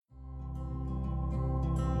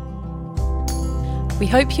We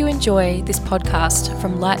hope you enjoy this podcast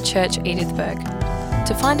from Light Church Edithburgh.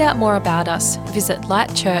 To find out more about us, visit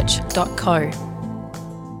lightchurch.co.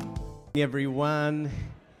 Everyone,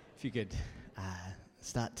 if you could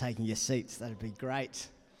start taking your seats, that'd be great.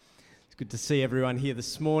 It's good to see everyone here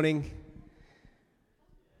this morning.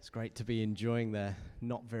 It's great to be enjoying the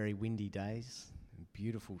not very windy days,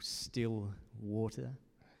 beautiful still water.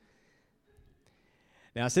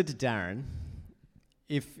 Now, I said to Darren,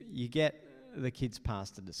 if you get the kids'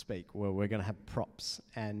 pastor to speak, well, we're going to have props,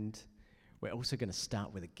 and we're also going to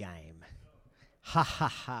start with a game. Ha ha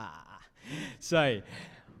ha. So,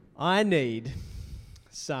 I need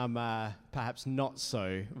some perhaps not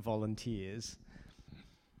so volunteers.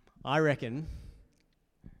 I reckon,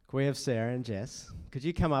 can we have Sarah and Jess? Could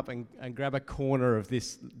you come up and grab a corner of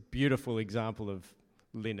this beautiful example of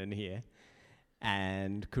linen here?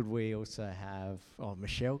 And could we also have,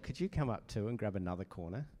 Michelle, could you come up too and grab another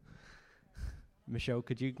corner? Michelle,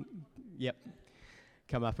 could you,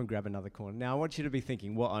 come up and grab another corner. Now I want you to be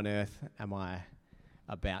thinking, what on earth am I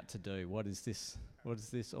about to do? What is this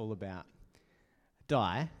all about?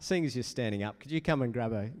 Di, seeing as you're standing up, could you come and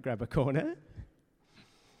grab a corner?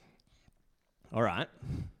 All right.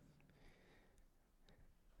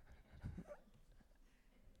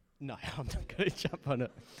 No, I'm not going to jump on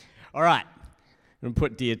it. All right. I'm going to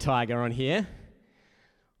put Dear Tiger on here.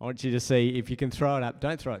 I want you to see if you can throw it up.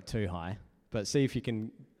 Don't throw it too high, but see if you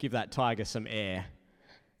can give that tiger some air.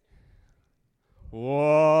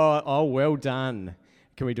 Whoa. Oh, well done.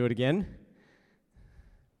 Can we do it again?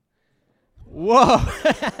 Whoa.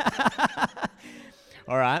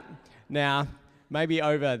 All right. Now, maybe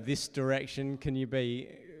over this direction, can you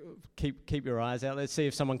keep your eyes out? Let's see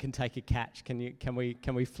if someone can take a catch. Can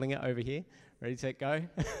we fling it over here? Ready, set, go.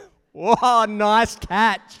 Whoa, nice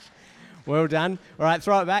catch. Well done. All right,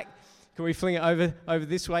 throw it back. Can we fling it over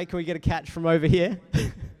this way? Can we get a catch from over here?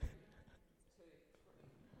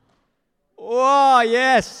 Whoa,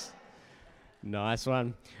 yes. Nice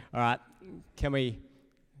one. All right,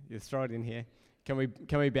 you throw it in here. Can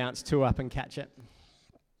we bounce two up and catch it?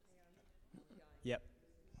 Yep.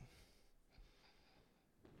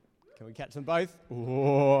 Can we catch them both?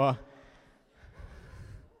 Whoa.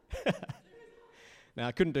 Now,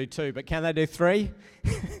 I couldn't do two, but can they do three?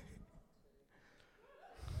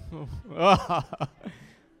 Oh.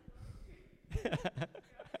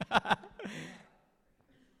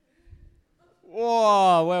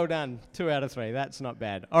 Whoa, well done. 2 out of 3. That's not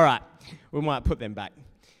bad. All right, we might put them back.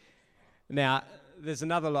 Now, there's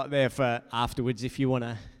another lot there for afterwards if you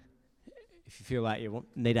feel like you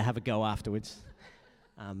need to have a go afterwards.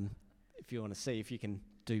 If you want to see if you can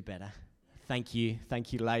do better. Thank you,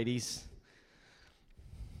 ladies.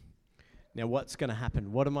 Now, what's going to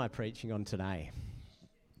happen? What am I preaching on today?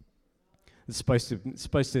 It's supposed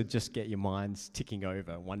to just get your minds ticking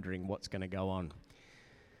over, wondering what's going to go on.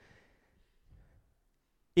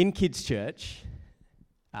 In Kids Church,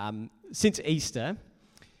 since Easter,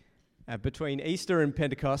 between Easter and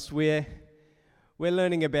Pentecost, we're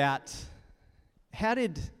learning about how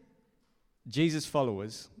did Jesus'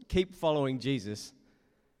 followers keep following Jesus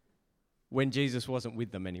when Jesus wasn't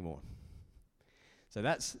with them anymore. So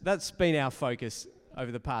that's been our focus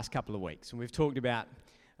over the past couple of weeks. And we've talked about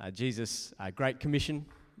Jesus' Great Commission,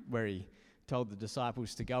 where he told the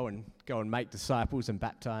disciples to go and make disciples and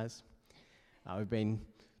baptize. We've been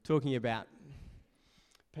talking about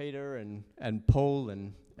Peter and Paul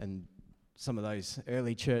and some of those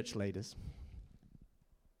early church leaders.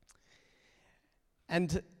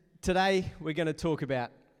 And today we're going to talk about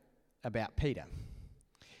Peter.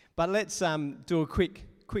 But let's do a quick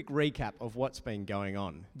recap of what's been going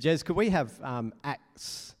on. Jez, could we have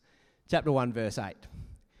Acts chapter 1, verse 8?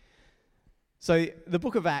 So the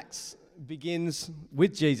book of Acts begins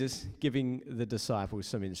with Jesus giving the disciples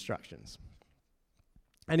some instructions.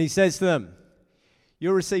 And he says to them,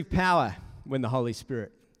 "You'll receive power when the Holy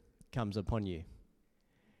Spirit comes upon you.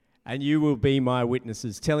 And you will be my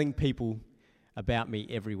witnesses, telling people about me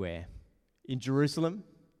everywhere. In Jerusalem,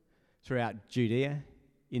 throughout Judea,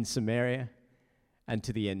 in Samaria, and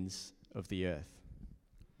to the ends of the earth."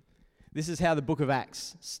 This is how the book of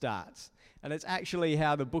Acts starts. And it's actually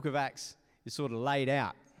how the book of Acts is sort of laid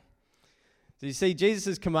out. So you see, Jesus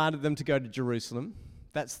has commanded them to go to Jerusalem.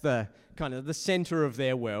 That's the kind of the center of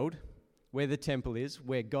their world, where the temple is,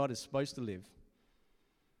 where God is supposed to live.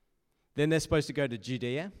 Then they're supposed to go to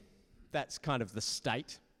Judea. That's kind of the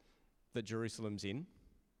state that Jerusalem's in,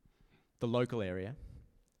 the local area.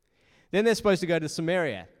 Then they're supposed to go to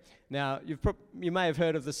Samaria. Now, you may have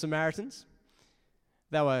heard of the Samaritans.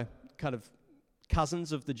 They were kind of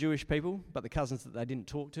cousins of the Jewish people, but the cousins that they didn't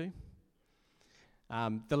talk to.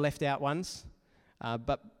 The left out ones.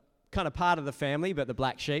 but kind of part of the family, but the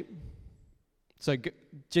black sheep. So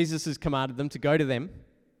Jesus has commanded them to go to them.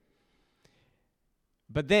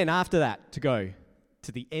 But then after that, to go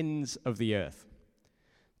to the ends of the earth,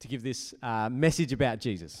 to give this message about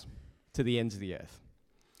Jesus to the ends of the earth.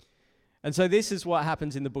 And so this is what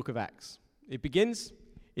happens in the book of Acts. It begins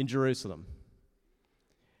in Jerusalem.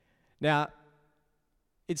 Now,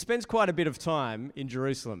 it spends quite a bit of time in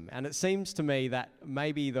Jerusalem, and it seems to me that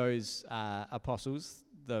maybe those apostles,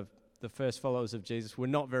 the first followers of Jesus, were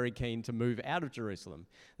not very keen to move out of Jerusalem.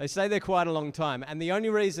 They stay there quite a long time, and the only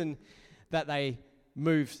reason that they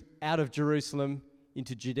moved out of Jerusalem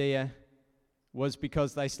into Judea was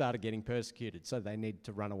because they started getting persecuted, so they needed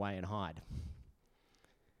to run away and hide.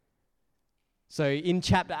 So in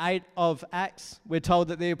chapter 8 of Acts, we're told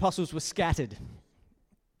that the apostles were scattered.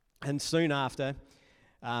 And soon after,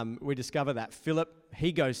 we discover that Philip,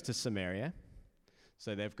 he goes to Samaria.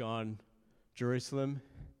 So they've gone Jerusalem,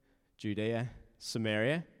 Judea,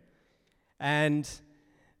 Samaria. And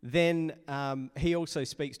then he also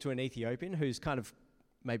speaks to an Ethiopian who's kind of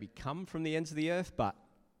maybe come from the ends of the earth, but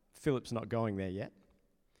Philip's not going there yet.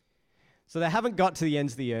 So they haven't got to the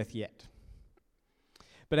ends of the earth yet.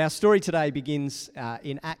 But our story today begins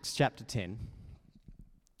in Acts chapter 10.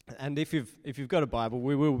 And if you've got a Bible,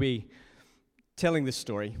 we will be telling this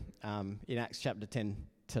story in Acts chapter 10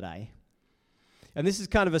 today. And this is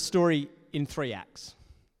kind of a story in 3 acts.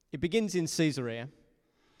 It begins in Caesarea.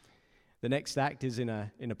 The next act is in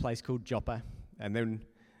a place called Joppa. And then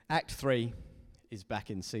Act 3 is back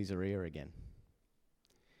in Caesarea again.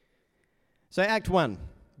 So Act 1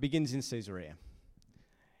 begins in Caesarea.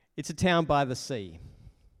 It's a town by the sea.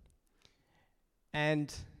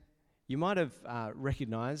 And you might have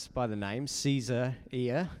recognized by the name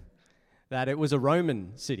Caesarea that it was a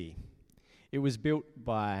Roman city. It was built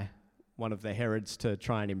by one of the Herods to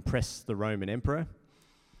try and impress the Roman emperor.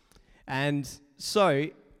 And so,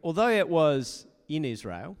 although it was in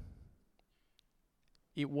Israel,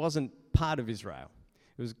 it wasn't part of Israel.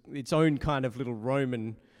 It was its own kind of little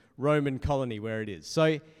Roman colony where it is.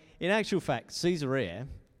 So, in actual fact, Caesarea,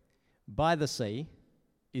 by the sea,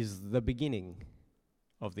 is the beginning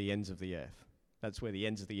of the ends of the earth. That's where the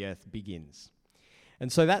ends of the earth begins.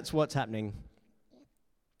 And so that's what's happening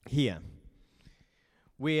here.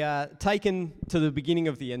 We are taken to the beginning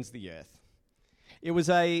of the ends of the earth. It was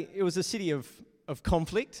a city of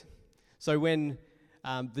conflict. So when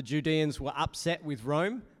the Judeans were upset with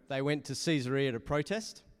Rome, they went to Caesarea to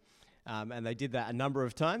protest, and they did that a number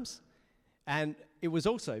of times. And it was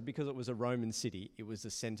also, because it was a Roman city, it was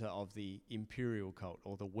the center of the imperial cult,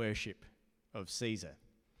 or the worship of Caesar.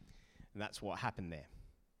 And that's what happened there.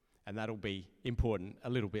 And that'll be important a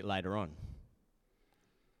little bit later on.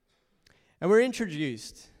 And we're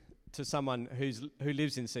introduced to someone who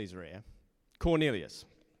lives in Caesarea, Cornelius.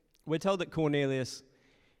 We're told that Cornelius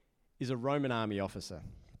is a Roman army officer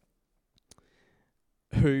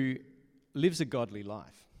who lives a godly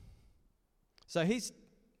life. So he's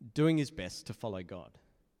doing his best to follow God.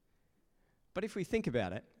 But if we think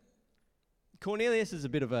about it, Cornelius is a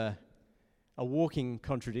bit of a walking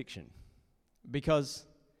contradiction, because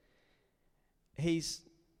he's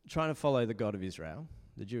trying to follow the God of Israel,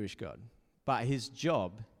 the Jewish God, but his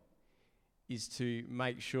job is to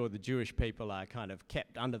make sure the Jewish people are kind of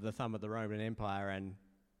kept under the thumb of the Roman Empire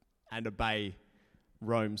and obey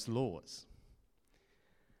Rome's laws.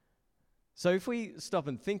 So if we stop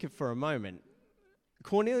and think for a moment,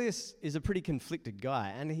 Cornelius is a pretty conflicted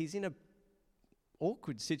guy, and he's in an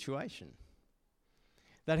awkward situation.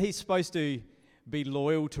 That he's supposed to be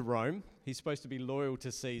loyal to Rome, he's supposed to be loyal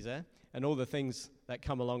to Caesar, and all the things that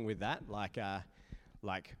come along with that,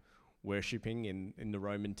 like worshipping in the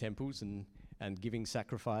Roman temples and giving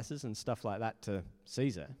sacrifices and stuff like that to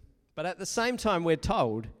Caesar. But at the same time, we're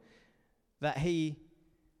told that he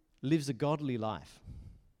lives a godly life,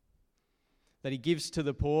 that he gives to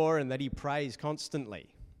the poor, and that he prays constantly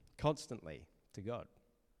to God.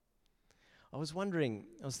 I was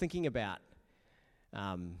thinking about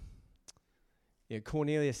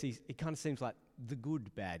Cornelius. He kind of seems like the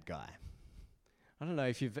good bad guy. I don't know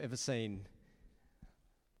if you've ever seen,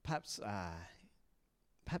 perhaps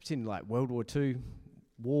in like World War II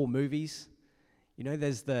war movies. You know,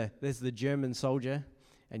 there's the German soldier,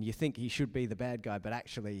 and you think he should be the bad guy, but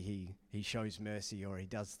actually he shows mercy, or he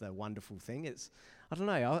does the wonderful thing. I don't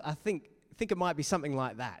know. I think it might be something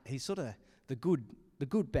like that. He's sort of the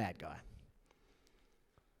good bad guy.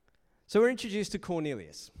 So we're introduced to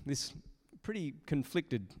Cornelius, this pretty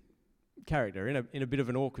conflicted character in a bit of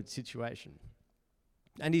an awkward situation.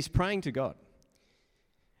 And he's praying to God.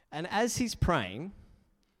 And as he's praying,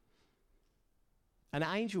 an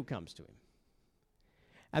angel comes to him.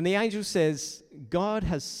 And the angel says, God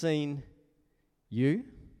has seen you,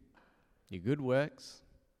 your good works,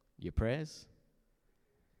 your prayers,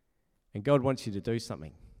 and God wants you to do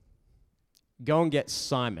something. Go and get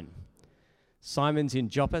Simon. Simon's in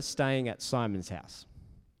Joppa, staying at Simon's house.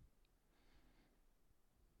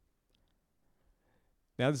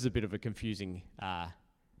 Now, this is a bit of a confusing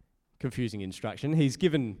instruction.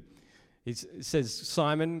 It says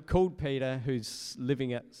Simon called Peter, who's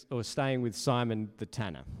living at or staying with Simon the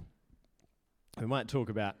tanner. We might talk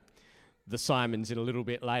about the Simons in a little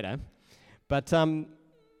bit later. But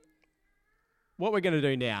what we're going to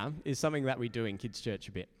do now is something that we do in Kids Church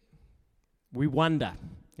a bit. We wonder,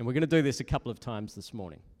 and we're going to do this a couple of times this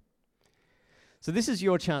morning. So this is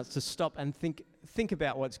your chance to stop and think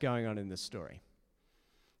about what's going on in the story.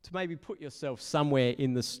 To maybe put yourself somewhere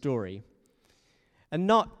in the story and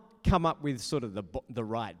not come up with sort of the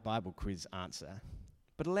right Bible quiz answer,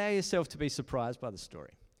 but allow yourself to be surprised by the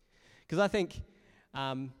story. Because I think,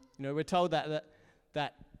 we're told that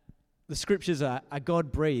the scriptures are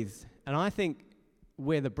God-breathed, and I think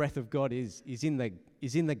where the breath of God is in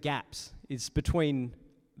the gaps. It's between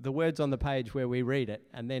the words on the page where we read it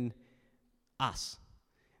and then us.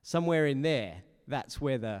 Somewhere in there, that's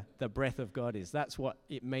where the breath of God is. That's what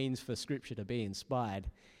it means for Scripture to be inspired,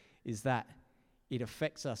 is that it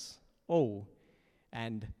affects us all,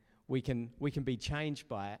 and we can be changed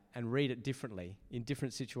by it and read it differently in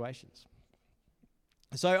different situations.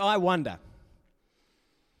 So I wonder,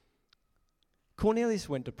 Cornelius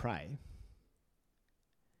went to pray.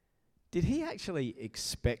 Did he actually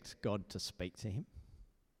expect God to speak to him?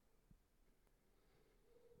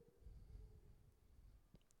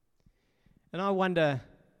 And I wonder,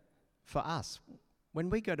 for us, when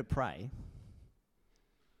we go to pray,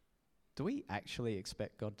 do we actually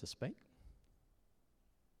expect God to speak?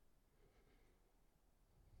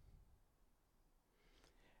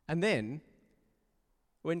 And then,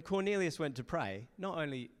 when Cornelius went to pray, not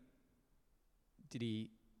only did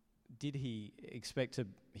he expect to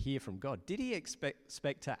hear from God, did he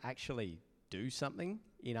expect to actually do something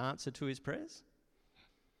in answer to his prayers?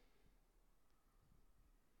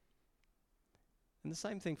 And the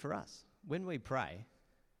same thing for us. When we pray,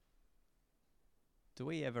 do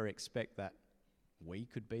we ever expect that we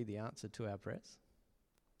could be the answer to our prayers?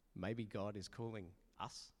 Maybe God is calling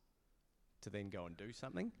us to then go and do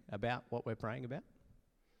something about what we're praying about.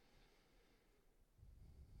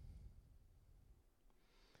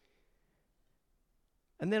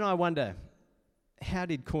 And then I wonder, how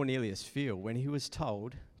did Cornelius feel when he was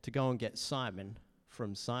told to go and get Simon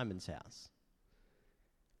from Simon's house?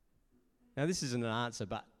 Now, this isn't an answer,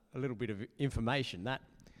 but a little bit of information. That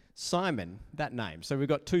Simon, that name, so we've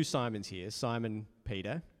got two Simons here, Simon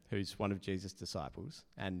Peter, who's one of Jesus' disciples,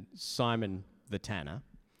 and Simon the tanner.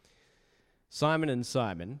 Simon and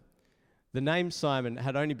Simon, the name Simon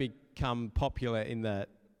had only become popular in the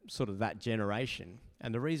sort of that generation,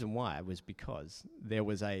 and the reason why was because there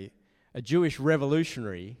was a Jewish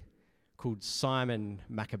revolutionary called Simon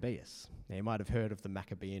Maccabeus. Now, you might have heard of the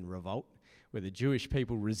Maccabean revolt, where the Jewish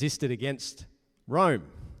people resisted against Rome.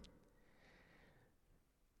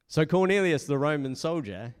 So Cornelius, the Roman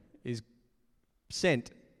soldier, is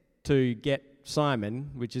sent to get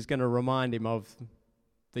Simon, which is going to remind him of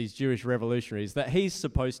these Jewish revolutionaries that he's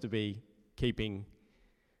supposed to be keeping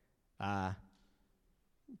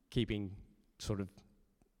sort of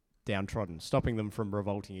downtrodden, stopping them from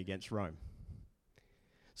revolting against Rome.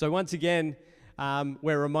 So once again,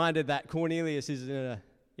 we're reminded that Cornelius is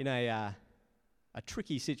in a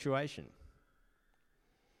tricky situation,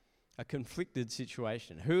 a conflicted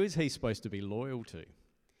situation. Who is he supposed to be loyal to?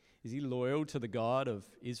 Is he loyal to the God of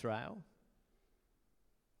Israel?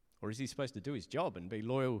 Or is he supposed to do his job and be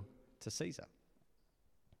loyal to Caesar?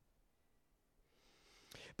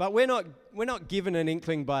 But we're not given an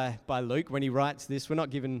inkling by Luke when he writes this. We're not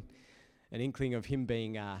given an inkling of him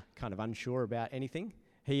being kind of unsure about anything.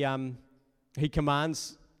 He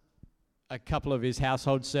commands a couple of his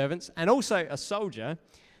household servants and also a soldier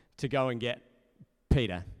to go and get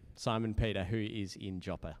Peter, Simon Peter, who is in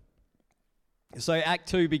Joppa. So Act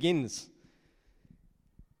 2 begins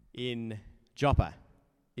in Joppa.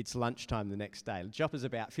 It's lunchtime the next day. Joppa's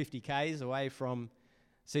about 50 k's away from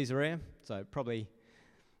Caesarea, so probably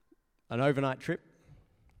an overnight trip.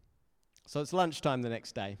 So it's lunchtime the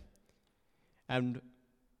next day, and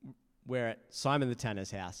we're at Simon the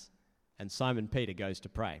tanner's house, and Simon Peter goes to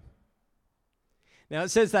pray. Now, it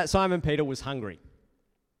says that Simon Peter was hungry.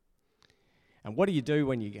 And what do you do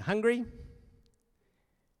when you're hungry?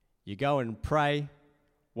 You go and pray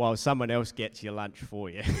while someone else gets your lunch for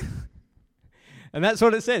you. And that's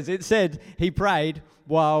what it says. It said he prayed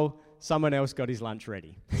while someone else got his lunch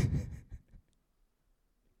ready.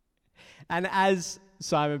 And as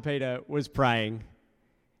Simon Peter was praying,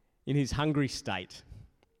 in his hungry state,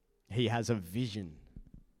 he has a vision.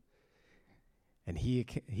 And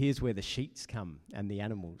here's where the sheets come and the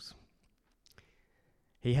animals.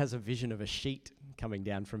 He has a vision of a sheet coming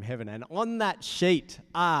down from heaven. And on that sheet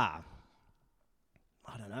are,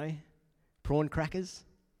 I don't know, prawn crackers,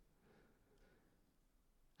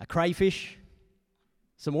 a crayfish,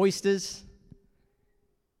 some oysters,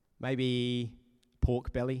 maybe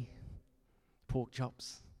pork belly, pork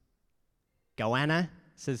chops, goanna.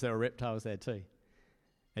 Says there are reptiles there too.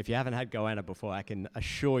 If you haven't had goanna before, I can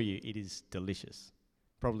assure you it is delicious.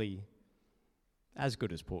 Probably as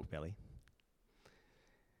good as pork belly.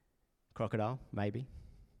 Crocodile, maybe.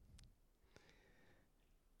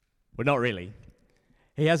 Well, not really.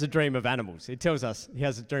 He has a dream of animals. It tells us he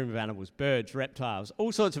has a dream of animals, birds, reptiles,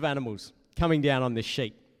 all sorts of animals coming down on this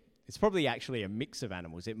sheet. It's probably actually a mix of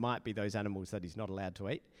animals. It might be those animals that he's not allowed to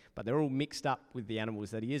eat, but they're all mixed up with the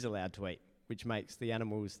animals that he is allowed to eat, which makes the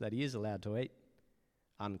animals that he is allowed to eat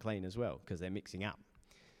unclean as well, because they're mixing up.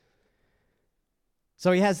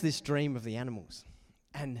 So he has this dream of the animals,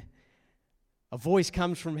 and a voice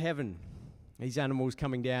comes from heaven. These animals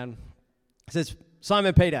coming down. It says,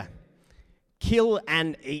 Simon Peter, kill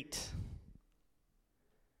and eat.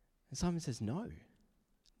 And Simon says, no,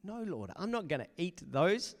 Lord, I'm not going to eat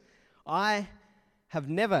those. I have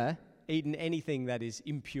never eaten anything that is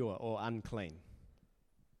impure or unclean.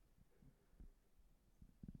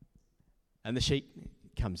 And the sheet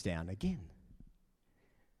comes down again.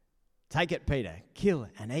 Take it, Peter, kill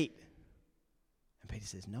and eat. And Peter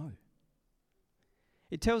says, no.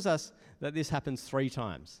 It tells us that this happens 3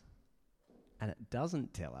 times. And it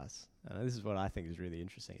doesn't tell us, and this is what I think is really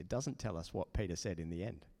interesting, it doesn't tell us what Peter said in the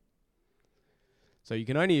end. So you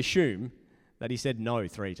can only assume that he said no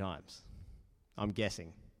 3 times. I'm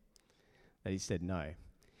guessing that he said no.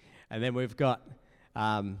 And then we've got,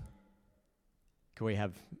 can we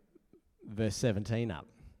have verse 17 up?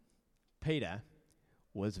 Peter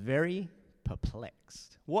was very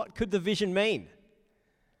perplexed. What could the vision mean?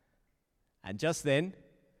 And just then,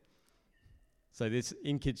 so this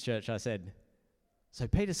in kids' church, I said, so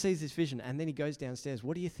Peter sees this vision and then he goes downstairs.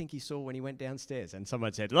 What do you think he saw when he went downstairs? And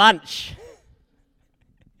someone said, lunch.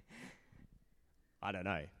 I don't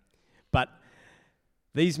know. But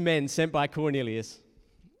these men sent by Cornelius,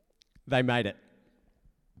 they made it.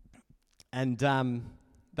 And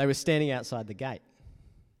they were standing outside the gate.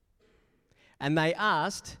 And they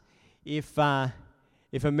asked if a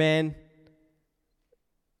man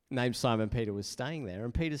named Simon Peter was staying there.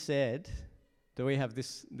 And Peter said, do we have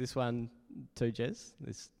this one too, Jez?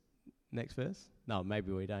 This next verse? No,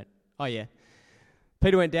 maybe we don't. Oh, yeah.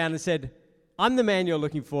 Peter went down and said, I'm the man you're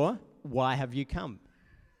looking for. Why have you come?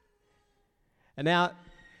 And now,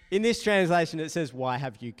 in this translation, it says, why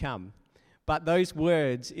have you come? But those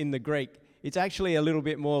words in the Greek, it's actually a little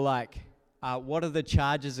bit more like, what are the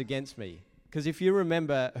charges against me? Because if you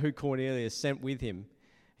remember who Cornelius sent with him,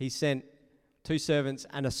 he sent 2 servants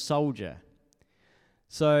and a soldier.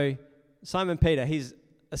 So Simon Peter, he's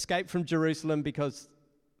escaped from Jerusalem because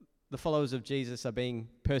the followers of Jesus are being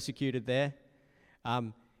persecuted there.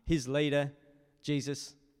 His leader,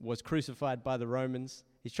 Jesus, was crucified by the Romans.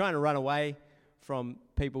 He's trying to run away from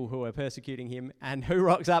people who are persecuting him. And who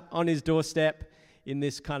rocks up on his doorstep in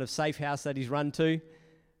this kind of safe house that he's run to?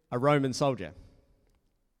 A Roman soldier.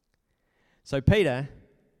 So Peter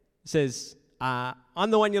says, I'm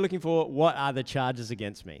the one you're looking for. What are the charges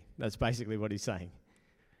against me? That's basically what he's saying.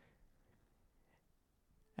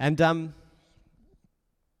 And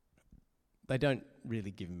they don't really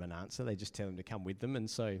give him an answer. They just tell him to come with them. And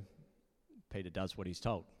so Peter does what he's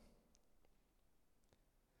told.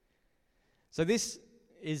 So this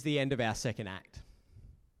is the end of our second act,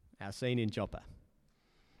 our scene in Joppa.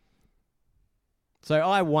 So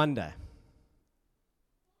I wonder,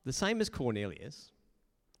 the same as Cornelius,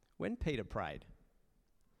 when Peter prayed,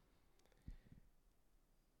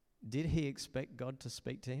 did he expect God to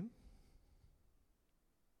speak to him?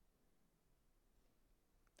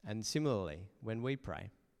 And similarly, when we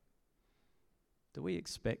pray, do we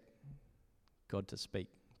expect God to speak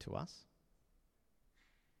to us?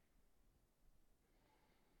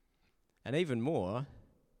 And even more,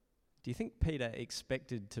 do you think Peter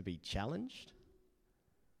expected to be challenged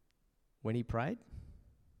when he prayed?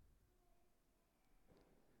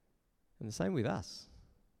 And the same with us.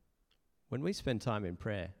 When we spend time in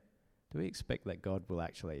prayer, do we expect that God will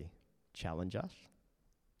actually challenge us?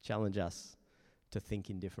 Challenge us to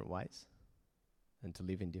think in different ways and to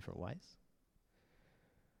live in different ways?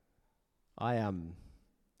 I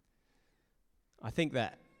think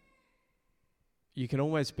that you can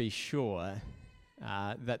almost be sure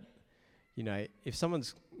that, if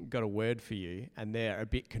someone's got a word for you and they're a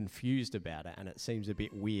bit confused about it and it seems a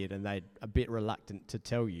bit weird and they're a bit reluctant to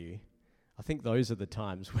tell you, I think those are the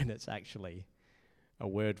times when it's actually a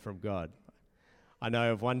word from God. I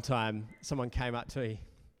know of one time someone came up to me,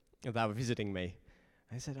 and they were visiting me,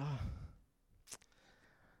 and they said,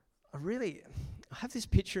 I have this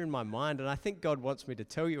picture in my mind and I think God wants me to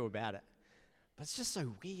tell you about it, but it's just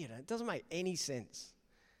so weird and it doesn't make any sense.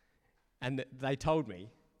 And they told me,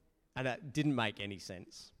 and it didn't make any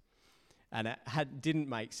sense. And it didn't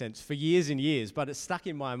make sense for years and years, but it stuck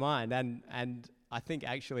in my mind, and I think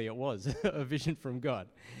actually it was a vision from God.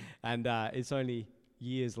 And it's only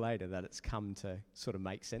years later that it's come to sort of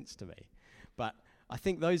make sense to me. But I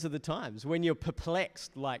think those are the times when you're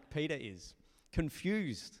perplexed like Peter is,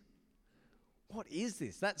 confused. What is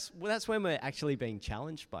this? That's when we're actually being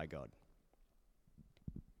challenged by God.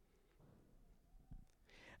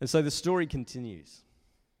 And so the story continues.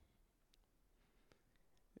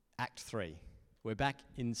 Act 3. We're back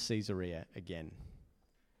in Caesarea again.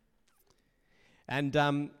 And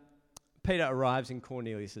Peter arrives in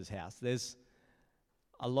Cornelius' house. There's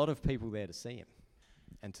a lot of people there to see him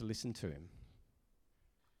and to listen to him.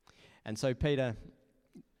 And so Peter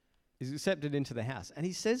is accepted into the house. And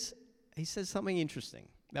he says something interesting.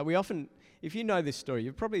 Now we often, if you know this story,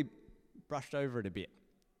 you've probably brushed over it a bit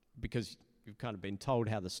because you've kind of been told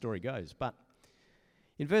how the story goes. But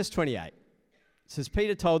in verse 28, it says,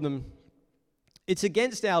 Peter told them, "It's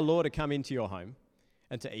against our law to come into your home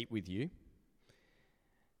and to eat with you.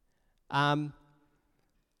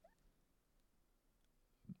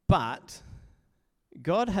 But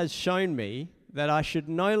God has shown me that I should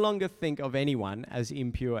no longer think of anyone as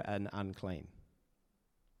impure and unclean."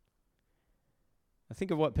 Now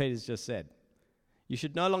think of what Peter's just said. You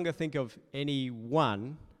should no longer think of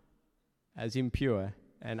anyone as impure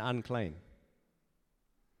and unclean.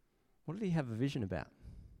 What did he have a vision about?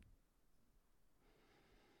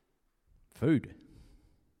 Food.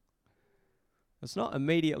 It's not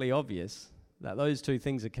immediately obvious that those two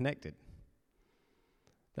things are connected.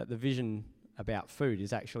 That the vision about food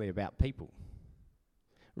is actually about people.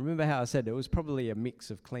 Remember how I said it was probably a mix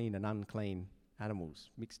of clean and unclean animals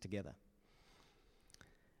mixed together.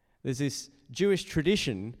 There's this Jewish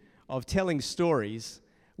tradition of telling stories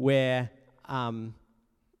where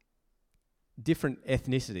different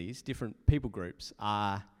ethnicities, different people groups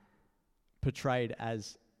are portrayed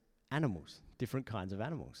as animals, different kinds of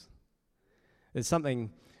animals. There's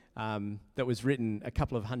something that was written a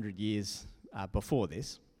couple of hundred years before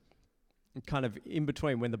this, kind of in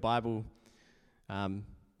between when the Bible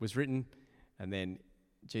was written and then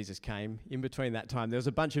Jesus came. In between that time, there was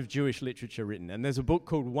a bunch of Jewish literature written, and there's a book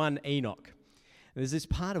called 1 Enoch. There's this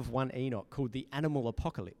part of 1 Enoch called the Animal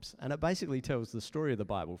Apocalypse, and it basically tells the story of the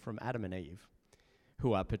Bible from Adam and Eve,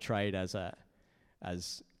 who are portrayed as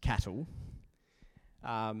cattle,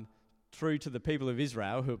 through to the people of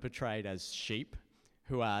Israel, who are portrayed as sheep,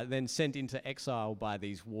 who are then sent into exile by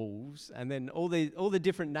these wolves, and then all the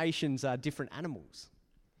different nations are different animals.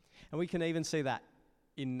 And we can even see that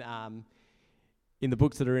in the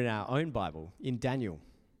books that are in our own Bible, in Daniel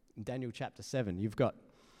chapter 7, you've got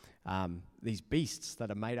these beasts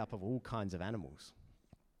that are made up of all kinds of animals.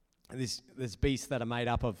 There's beasts that are made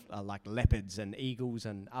up of like leopards and eagles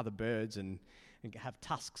and other birds and have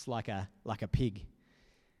tusks like a pig.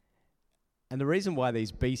 And the reason why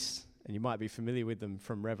these beasts, and you might be familiar with them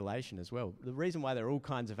from Revelation as well, the reason why they're all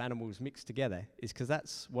kinds of animals mixed together is because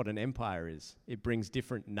that's what an empire is. It brings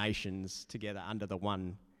different nations together under the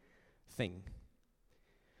one thing.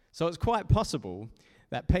 So it's quite possible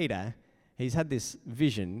that Peter, he's had this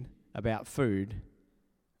vision about food,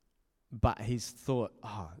 but he's thought,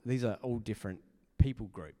 these are all different people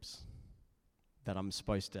groups that I'm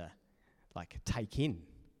supposed to take in.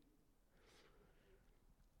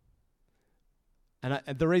 And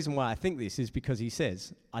the reason why I think this is because he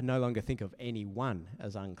says, I no longer think of anyone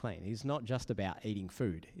as unclean. It's not just about eating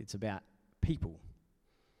food. It's about people.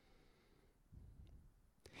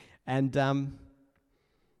 And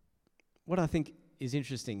what I think is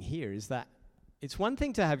interesting here is that it's one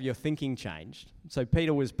thing to have your thinking changed. So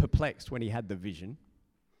Peter was perplexed when he had the vision.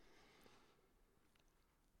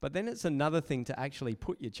 But then it's another thing to actually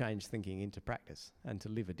put your changed thinking into practice and to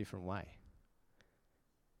live a different way.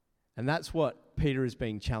 And that's what Peter is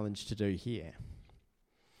being challenged to do here.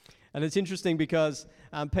 And it's interesting because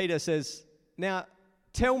Peter says, "Now,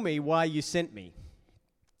 tell me why you sent me."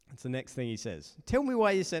 That's the next thing he says. Tell me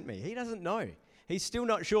why you sent me. He doesn't know. He's still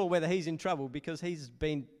not sure whether he's in trouble because he's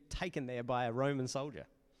been taken there by a Roman soldier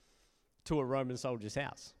to a Roman soldier's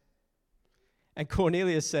house. And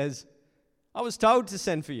Cornelius says, I was told to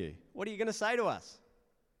send for you. What are you going to say to us?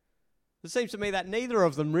 It seems to me that neither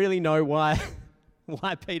of them really know why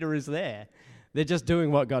Peter is there. They're just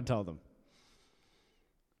doing what God told them.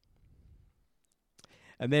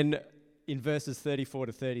 And then in verses 34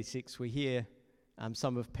 to 36, we hear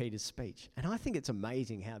some of Peter's speech. And I think it's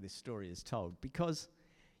amazing how this story is told, because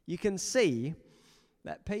you can see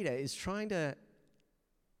that Peter is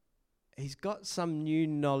he's got some new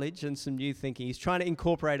knowledge and some new thinking. He's trying to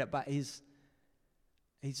incorporate it, but he's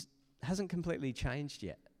hasn't completely changed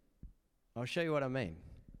yet. I'll show you what I mean.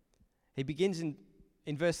 He begins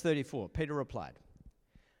in verse 34. Peter replied,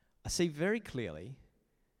 I see very clearly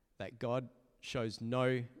that God shows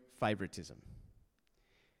no favoritism.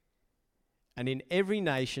 And in every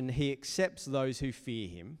nation he accepts those who fear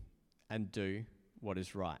him and do what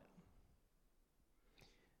is right.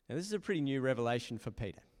 Now this is a pretty new revelation for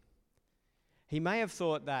Peter. He may have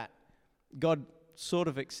thought that God sort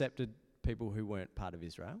of accepted people who weren't part of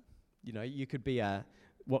Israel. You know, you could be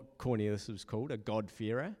what Cornelius was called, a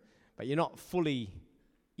God-fearer, but you're not fully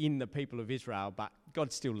in the people of Israel, but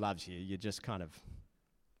God still loves you. You're just kind of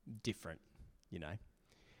different, you know.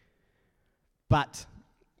 But,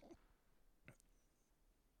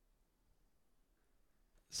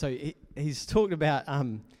 so he's talked about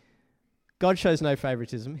God shows no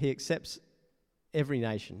favoritism. He accepts every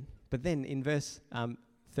nation. But then in verse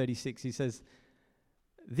 36, he says,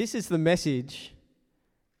 this is the message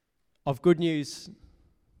of good news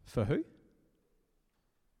for who?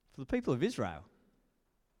 For the people of Israel.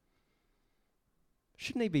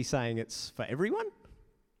 Shouldn't he be saying it's for everyone?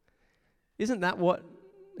 Isn't that what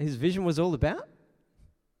his vision was all about?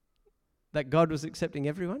 That God was accepting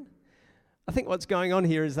everyone? I think what's going on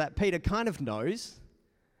here is that Peter kind of knows,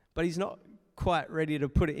 but he's not quite ready to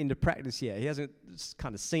put it into practice yet. He hasn't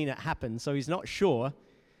kind of seen it happen, so he's not sure.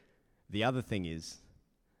 The other thing is,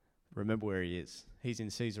 remember where he is. He's in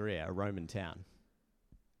Caesarea, a Roman town.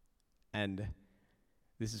 And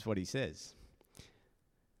this is what he says.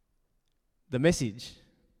 The message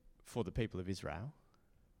for the people of Israel,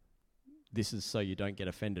 this is so you don't get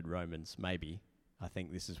offended, Romans, maybe. I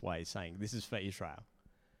think this is why he's saying this is for Israel.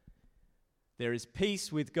 There is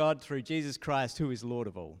peace with God through Jesus Christ, who is Lord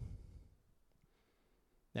of all.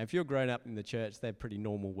 Now, if you're grown up in the church, they're pretty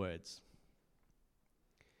normal words.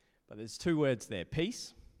 But there's two words there,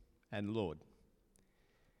 peace and Lord.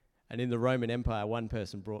 And in the Roman Empire, one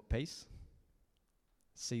person brought peace,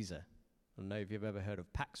 Caesar. I don't know if you've ever heard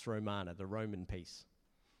of Pax Romana, the Roman peace.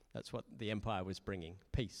 That's what the empire was bringing,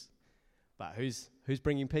 peace. But who's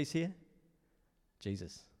bringing peace here?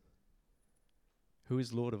 Jesus. Who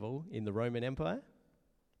is Lord of all in the Roman Empire?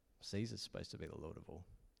 Caesar's supposed to be the Lord of all.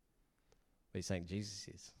 But he's saying Jesus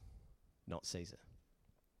is, not Caesar.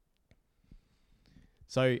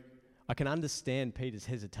 So I can understand Peter's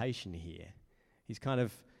hesitation here. He's kind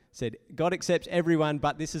of said, God accepts everyone,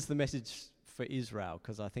 but this is the message for Israel,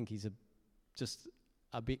 because I think he's just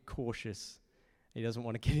a bit cautious. He doesn't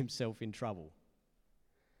want to get himself in trouble.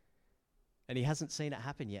 And he hasn't seen it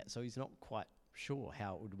happen yet, so he's not quite sure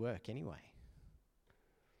how it would work anyway.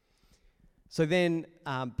 So then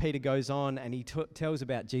Peter goes on and he tells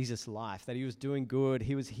about Jesus' life, that he was doing good.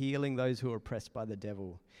 He was healing those who were oppressed by the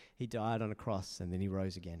devil. He died on a cross and then he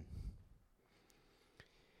rose again.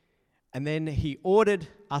 And then he ordered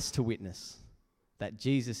us to witness that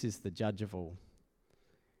Jesus is the judge of all.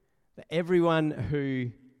 That everyone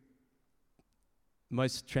who,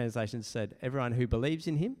 most translations said, everyone who believes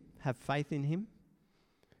in him, have faith in him.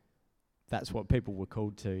 That's what people were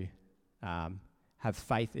called to have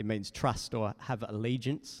faith. It means trust or have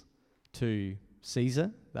allegiance to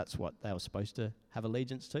Caesar. That's what they were supposed to have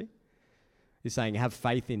allegiance to. He's saying have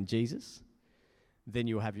faith in Jesus, then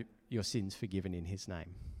you'll have your sins forgiven in his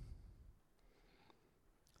name.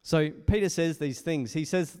 So Peter says these things. He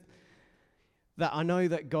says that I know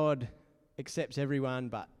that God accepts everyone,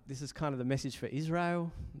 but this is kind of the message for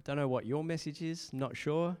Israel. Don't know what your message is, not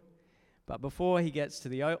sure. But before he gets to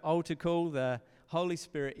the altar call, the Holy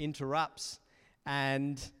Spirit interrupts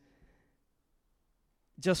and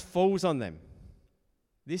just falls on them.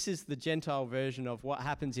 This is the Gentile version of what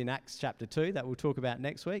happens in Acts chapter 2 that we'll talk about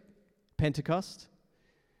next week, Pentecost.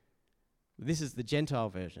 This is the Gentile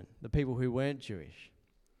version, the people who weren't Jewish.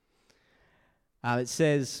 It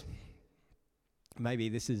says, maybe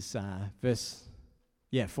this is verse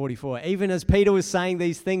 44. Even as Peter was saying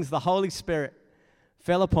these things, the Holy Spirit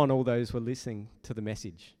fell upon all those who were listening to the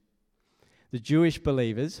message. The Jewish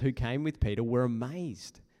believers who came with Peter were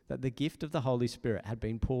amazed that the gift of the Holy Spirit had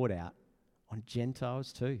been poured out on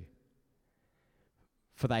Gentiles too.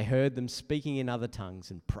 For they heard them speaking in other tongues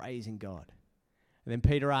and praising God. And then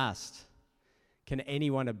Peter asked, Can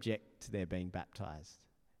anyone object to their being baptized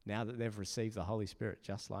now that they've received the Holy Spirit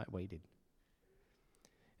just like we did?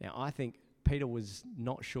 Now, I think Peter was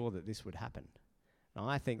not sure that this would happen. And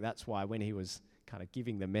I think that's why when he was kind of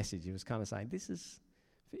giving the message, he was kind of saying, this is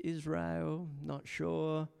for Israel, not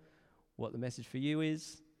sure what the message for you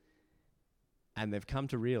is. And they've come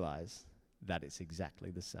to realize that it's exactly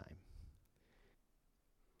the same.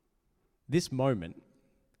 This moment,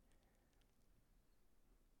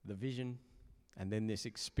 the vision, and then this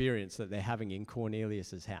experience that they're having in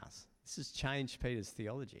Cornelius' house, this has changed Peter's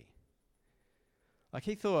theology. Like,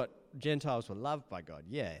 he thought Gentiles were loved by God,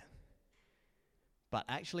 yeah. But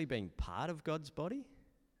actually being part of God's body,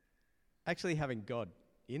 actually having God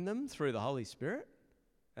in them through the Holy Spirit,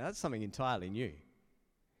 that's something entirely new.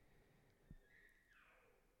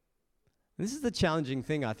 This is the challenging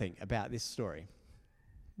thing, I think, about this story.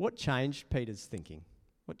 What changed Peter's thinking?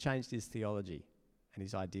 What changed his theology and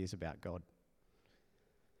his ideas about God?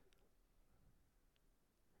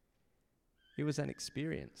 It was an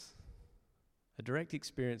experience, a direct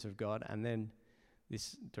experience of God, and then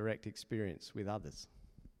this direct experience with others.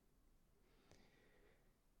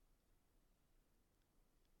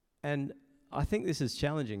 And I think this is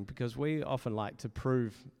challenging because we often like to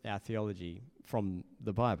prove our theology from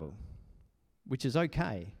the Bible, which is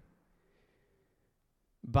okay.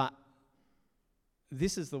 But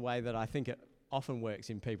this is the way that I think it often works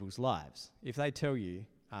in people's lives. If they tell you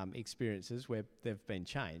experiences where they've been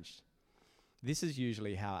changed, this is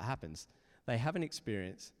usually how it happens. They have an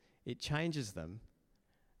experience, it changes them,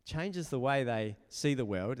 changes the way they see the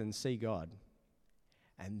world and see God.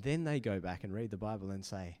 And then they go back and read the Bible and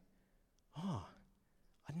say, oh,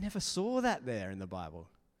 I never saw that there in the Bible.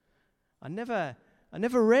 I never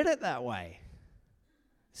read it that way.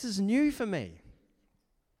 This is new for me.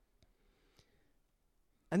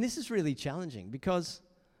 And this is really challenging because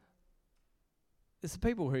it's the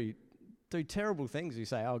people who do terrible things who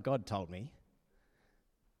say, oh, God told me.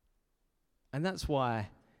 And that's why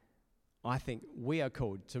I think we are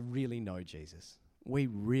called to really know Jesus. We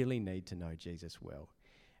really need to know Jesus well.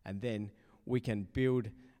 And then we can build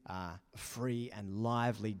free and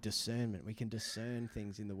lively discernment. We can discern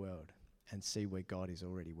things in the world and see where God is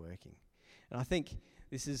already working. And I think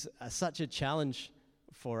this is such a challenge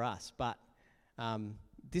for us, but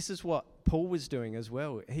this is what Paul was doing as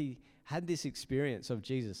well. He had this experience of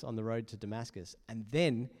Jesus on the road to Damascus, and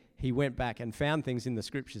then he went back and found things in the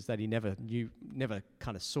scriptures that he never knew, never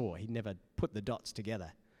kind of saw. He never put the dots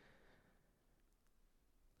together.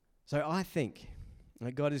 So I think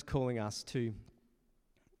that God is calling us to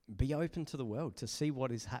be open to the world, to see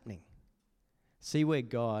what is happening, see where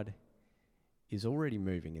God is already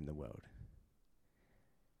moving in the world,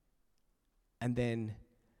 and then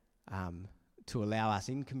to allow us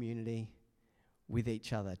in community with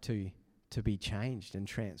each other to be changed and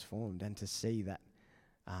transformed, and to see that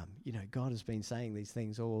God has been saying these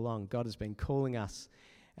things all along. God has been calling us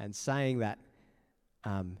and saying that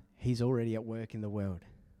He's already at work in the world.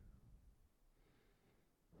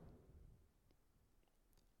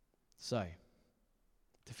 So,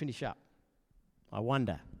 to finish up, I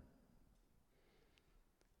wonder,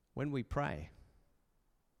 when we pray,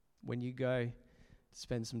 when you go to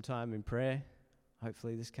spend some time in prayer,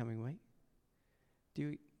 hopefully this coming week,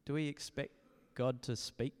 do we expect God to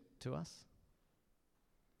speak to us?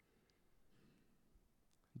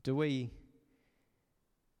 Do we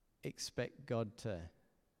expect God to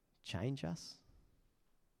change us?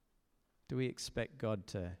 Do we expect God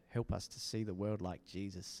to help us to see the world like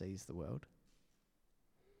Jesus sees the world?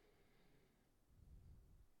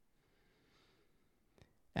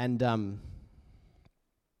 And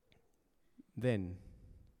then,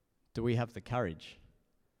 do we have the courage?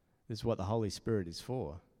 This is what the Holy Spirit is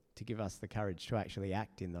for, to give us the courage to actually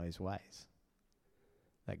act in those ways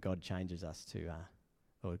that God changes us to,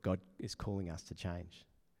 or God is calling us to change,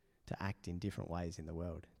 to act in different ways in the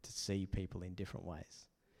world, to see people in different ways,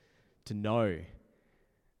 to know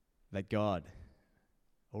that God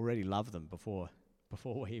already loved them before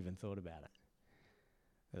we even thought about it.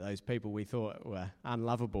 That those people we thought were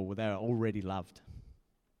unlovable, well, they were already loved.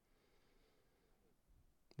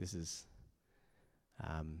 This is,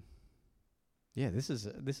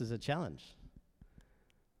 this is a challenge.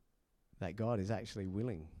 That God is actually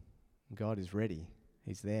willing, God is ready,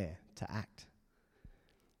 He's there to act,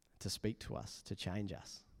 to speak to us, to change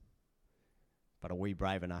us. But are we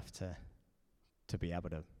brave enough to be able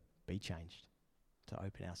to be changed, to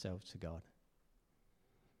open ourselves to God?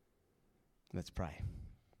 Let's pray.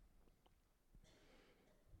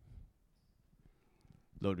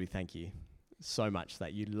 Lord, we thank you so much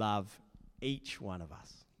that you love each one of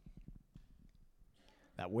us,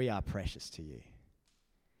 that we are precious to you.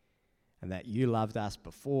 and that you loved us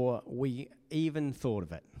before we even thought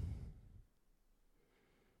of it,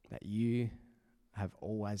 that you have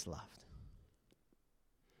always loved.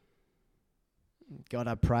 God,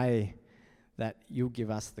 I pray that you'll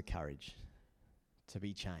give us the courage to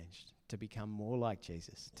be changed, to become more like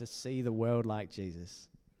Jesus, to see the world like Jesus,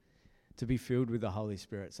 to be filled with the Holy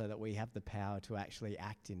Spirit so that we have the power to actually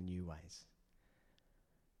act in new ways,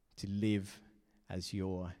 to live as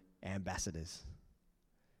your ambassadors,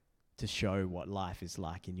 to show what life is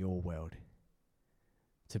like in your world,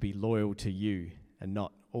 to be loyal to you and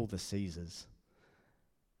not all the Caesars,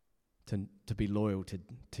 to be loyal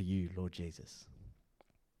to you, Lord Jesus.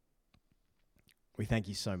 We thank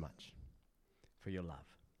you so much for your love.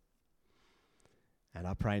 And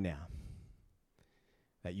I pray now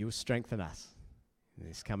that you'll strengthen us in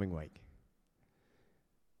this coming week.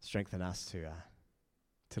 Strengthen us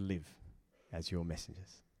to live as your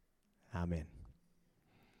messengers. Amen.